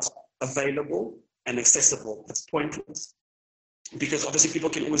am not available and accessible, it's pointless. Because obviously people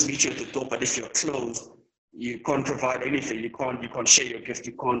can always meet you at the door, but if you're closed, you can't provide anything. You can't share your gift.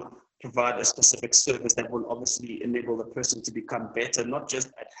 You can't provide a specific service that will obviously enable the person to become better, not just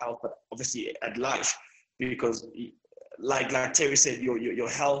at health, but obviously at life. Because like Terry said, your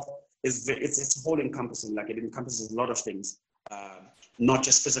health it's whole encompassing. Like, it encompasses a lot of things, not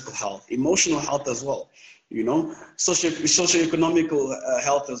just physical health, emotional health as well. You know, socio-economical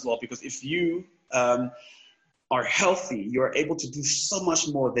health as well. Because if you are healthy, you're able to do so much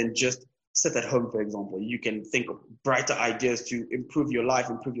more than just sit at home, for example. You can think of brighter ideas to improve your life,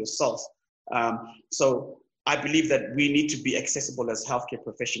 improve yourself. So I believe that we need to be accessible as healthcare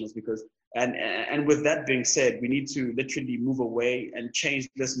professionals, because, and with that being said, we need to literally move away and change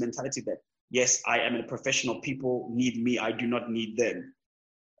this mentality that, yes, I am a professional, people need me, I do not need them.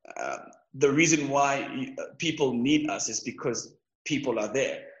 The reason why people need us is because people are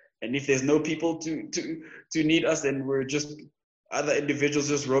there. And if there's no people to need us, then we're just other individuals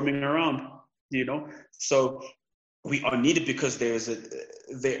just roaming around, you know? So we are needed because there is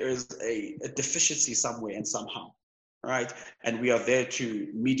a deficiency somewhere and somehow, right? And we are there to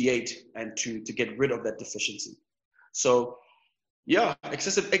mediate and to get rid of that deficiency. So yeah,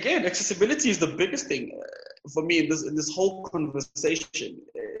 accessibility is the biggest thing for me in this whole conversation.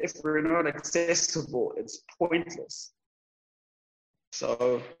 If we're not accessible, it's pointless.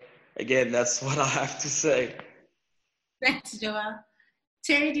 So again, that's what I have to say. Thanks, Joel.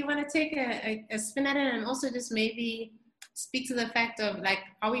 Terry, do you want to take a spin at it and also just maybe speak to the fact of, like,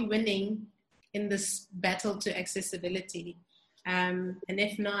 are we winning in this battle to accessibility? And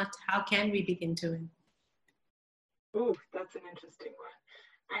if not, how can we begin to win? Oh, that's an interesting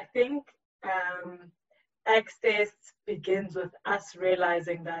one. I think access begins with us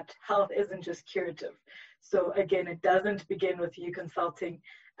realizing that health isn't just curative. So again, it doesn't begin with you consulting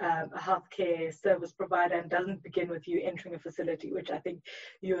a healthcare service provider, and doesn't begin with you entering a facility, which I think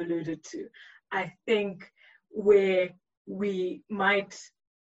you alluded to. I think where we might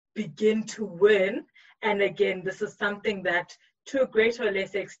begin to win, and again, this is something that to a greater or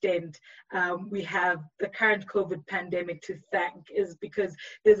less extent, we have the current COVID pandemic to thank, is because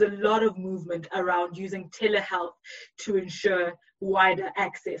there's a lot of movement around using telehealth to ensure wider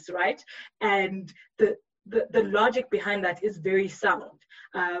access, right? And the logic behind that is very sound.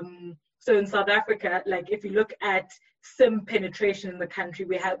 So in South Africa, like, if you look at SIM penetration in the country,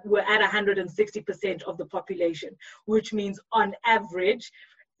 we're at 160% of the population, which means on average,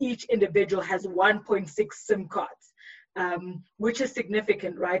 each individual has 1.6 SIM cards. Which is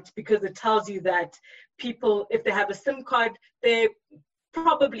significant, right? Because it tells you that people, if they have a SIM card, they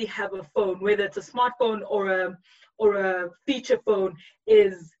probably have a phone, whether it's a smartphone or a feature phone,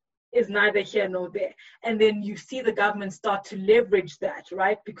 is neither here nor there. And then you see the government start to leverage that,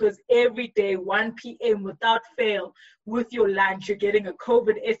 right? Because every day, 1 p.m. without fail, with your lunch, you're getting a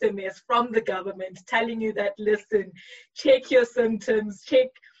COVID SMS from the government telling you that, listen, check your symptoms,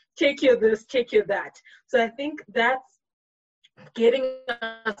 check your this, check your that. So I think that's getting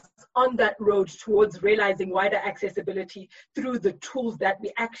us on that road towards realizing wider accessibility through the tools that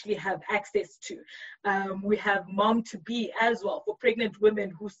we actually have access to. We have Mom2Be as well for pregnant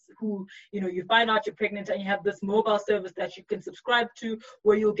women who you find out you're pregnant, and you have this mobile service that you can subscribe to,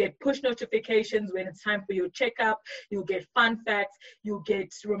 where you'll get push notifications when it's time for your checkup. You'll get fun facts. You'll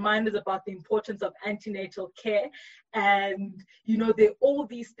get reminders about the importance of antenatal care. And, there are all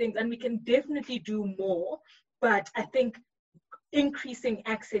these things, and we can definitely do more. But I think increasing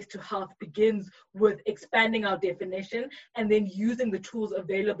access to health begins with expanding our definition, and then using the tools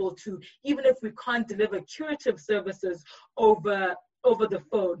available to, even if we can't deliver curative services over the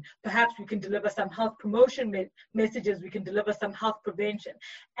phone, perhaps we can deliver some health promotion messages, we can deliver some health prevention.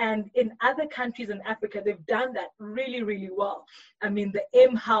 And in other countries in Africa, they've done that really, really well. I mean, the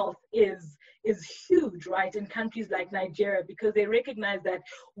mHealth is huge, right, in countries like Nigeria, because they recognize that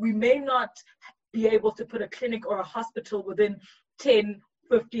we may not be able to put a clinic or a hospital within 10,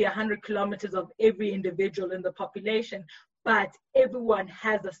 50, 100 kilometers of every individual in the population, but everyone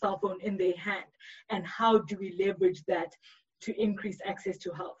has a cell phone in their hand. And how do we leverage that to increase access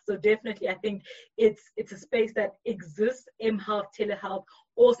to health? So definitely, I think it's a space that exists, mHealth, telehealth,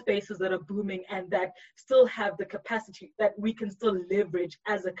 all spaces that are booming and that still have the capacity that we can still leverage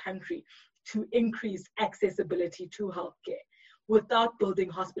as a country to increase accessibility to healthcare, without building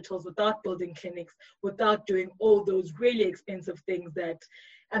hospitals, without building clinics, without doing all those really expensive things that,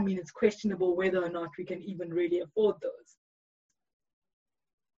 it's questionable whether or not we can even really afford those.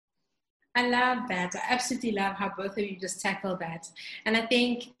 I love that. I absolutely love how both of you just tackled that. And I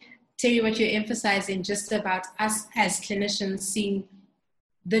think, Terry, what you're emphasizing just about us as clinicians seeing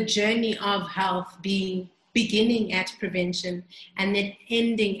the journey of health being beginning at prevention and then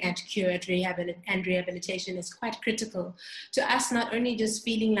ending at cure and rehabilitation is quite critical to us, not only just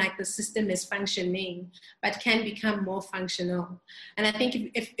feeling like the system is functioning, but can become more functional. And I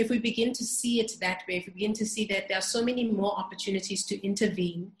think if we begin to see it that way, if we begin to see that there are so many more opportunities to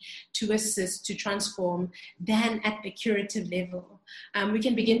intervene, to assist, to transform than at the curative level, we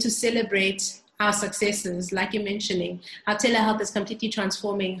can begin to celebrate our successes, like you're mentioning, how telehealth is completely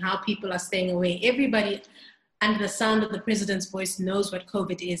transforming how people are staying away. Everybody under the sound of the president's voice knows what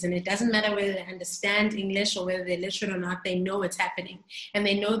COVID is, and it doesn't matter whether they understand English or whether they're literate or not, they know it's happening, and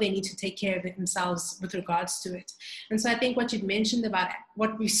they know they need to take care of it themselves with regards to it. And so I think what you've mentioned about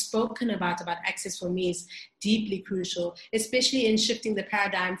what we've spoken about access for me is deeply crucial, especially in shifting the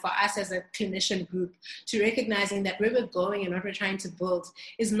paradigm for us as a clinician group to recognizing that where we're going and what we're trying to build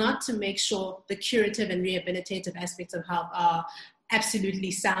is not to make sure the curative and rehabilitative aspects of health are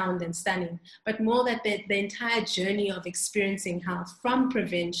absolutely sound and stunning, but more that the entire journey of experiencing health from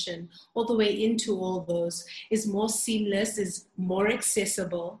prevention all the way into all those is more seamless, is more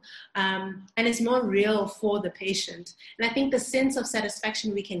accessible, and is more real for the patient. And I think the sense of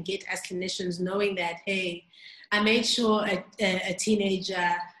satisfaction we can get as clinicians knowing that, hey, I made sure a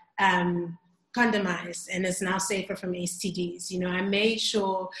teenager condomized and is now safer from STDs. You know, I made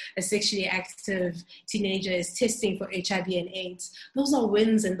sure a sexually active teenager is testing for HIV and AIDS. Those are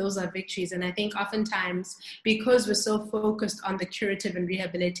wins and those are victories. And I think oftentimes, because we're so focused on the curative and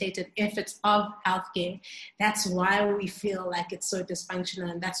rehabilitative efforts of healthcare, that's why we feel like it's so dysfunctional,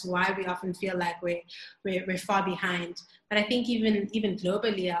 and that's why we often feel like we're far behind. But I think even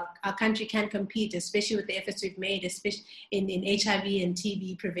globally, our country can compete, especially with the efforts we've made, especially in HIV and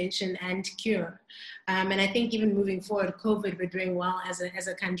TB prevention and cure. And I think even moving forward, COVID, we're doing well as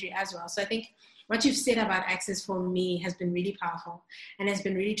a country as well. So I think what you've said about access for me has been really powerful and has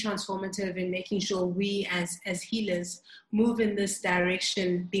been really transformative in making sure we as healers move in this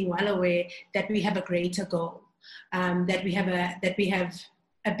direction, being well aware that we have a greater goal, that we have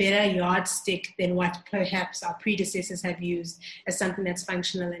a better yardstick than what perhaps our predecessors have used as something that's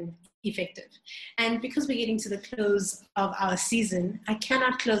functional and effective. And because we're getting to the close of our season, I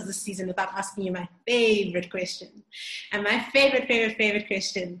cannot close the season without asking you my favorite question. And my favorite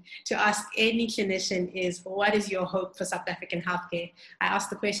question to ask any clinician is, what is your hope for South African healthcare? I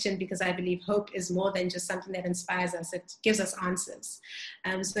ask the question because I believe hope is more than just something that inspires us. It gives us answers.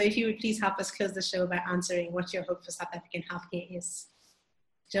 So if you would please help us close the show by answering what your hope for South African healthcare is.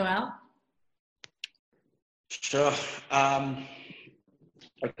 Joel? Sure.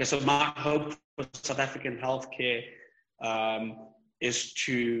 Okay, so my hope for South African healthcare is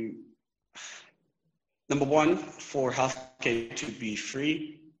to, number one, for healthcare to be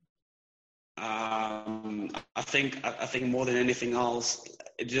free. I think more than anything else,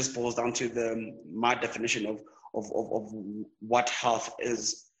 it just boils down to my definition of what health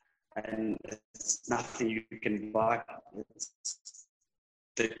is, and it's nothing you can buy. It's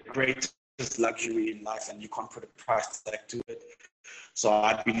the greatest luxury in life, and you can't put a price tag to it. So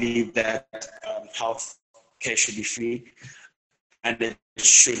I believe that health care should be free, and it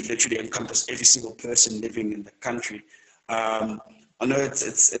should literally encompass every single person living in the country. I know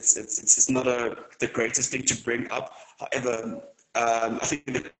it's not the greatest thing to bring up. However, I think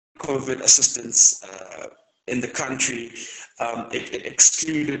the COVID assistance in the country, it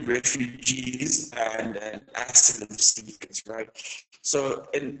excluded refugees and asylum seekers, right? So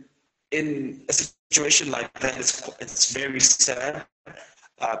in a situation like that, it's very sad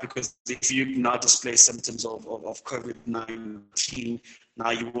because if you now display symptoms of COVID-19, now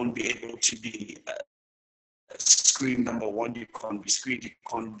you won't be able to be screened. Number one, you can't be screened, you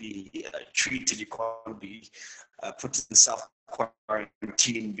can't be treated, you can't be put in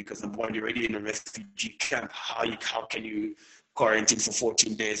self-quarantine because number one, you're already in a refugee camp. How can you quarantine for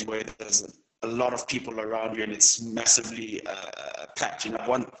 14 days where there's a lot of people around you and it's massively packed? I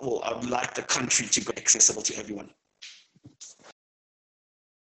would like the country to be accessible to everyone.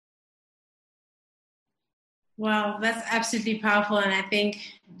 Wow, that's absolutely powerful. And I think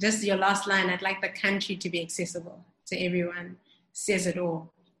just your last line, I'd like the country to be accessible to everyone, says it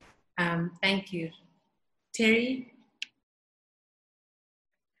all. Thank you. Terry?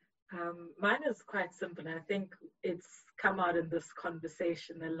 Mine is quite simple. I think it's come out in this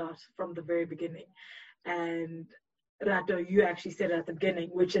conversation a lot from the very beginning. And Rato, you actually said it at the beginning,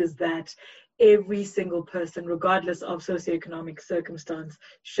 which is that every single person, regardless of socioeconomic circumstance,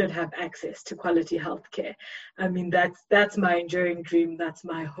 should have access to quality healthcare. I mean, that's my enduring dream. That's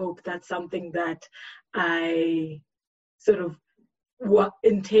my hope. That's something that I sort of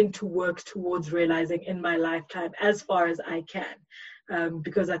intend to work towards realizing in my lifetime as far as I can.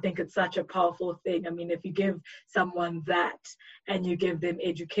 because I think it's such a powerful thing. I mean, if you give someone that and you give them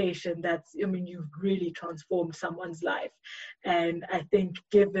education, you've really transformed someone's life. And I think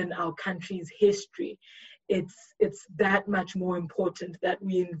given our country's history, it's that much more important that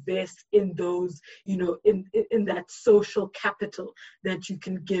we invest in those, in that social capital that you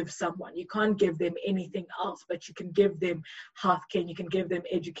can give someone. You can't give them anything else, but you can give them healthcare, you can give them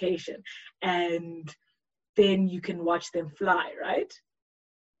education, and then you can watch them fly, right?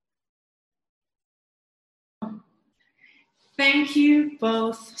 Thank you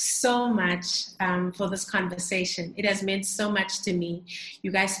both so much for this conversation. It has meant so much to me.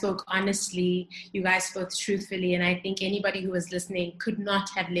 You guys spoke honestly, you guys spoke truthfully, and I think anybody who was listening could not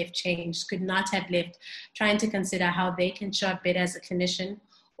have left changed, could not have left trying to consider how they can show up better as a clinician,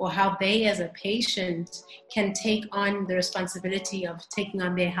 or how they as a patient can take on the responsibility of taking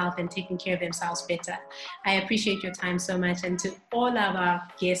on their health and taking care of themselves better. I appreciate your time so much. And to all of our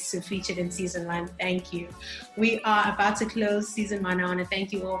guests who featured in season 1, thank you. We are about to close season 1. I want to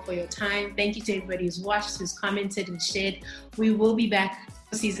thank you all for your time. Thank you to everybody who's watched, who's commented and shared. We will be back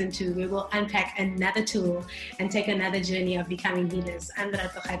for season 2. We will unpack another tool and take another journey of becoming healers. I'm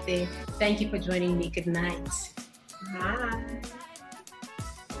Rato Khate. Thank you for joining me. Good night. Bye.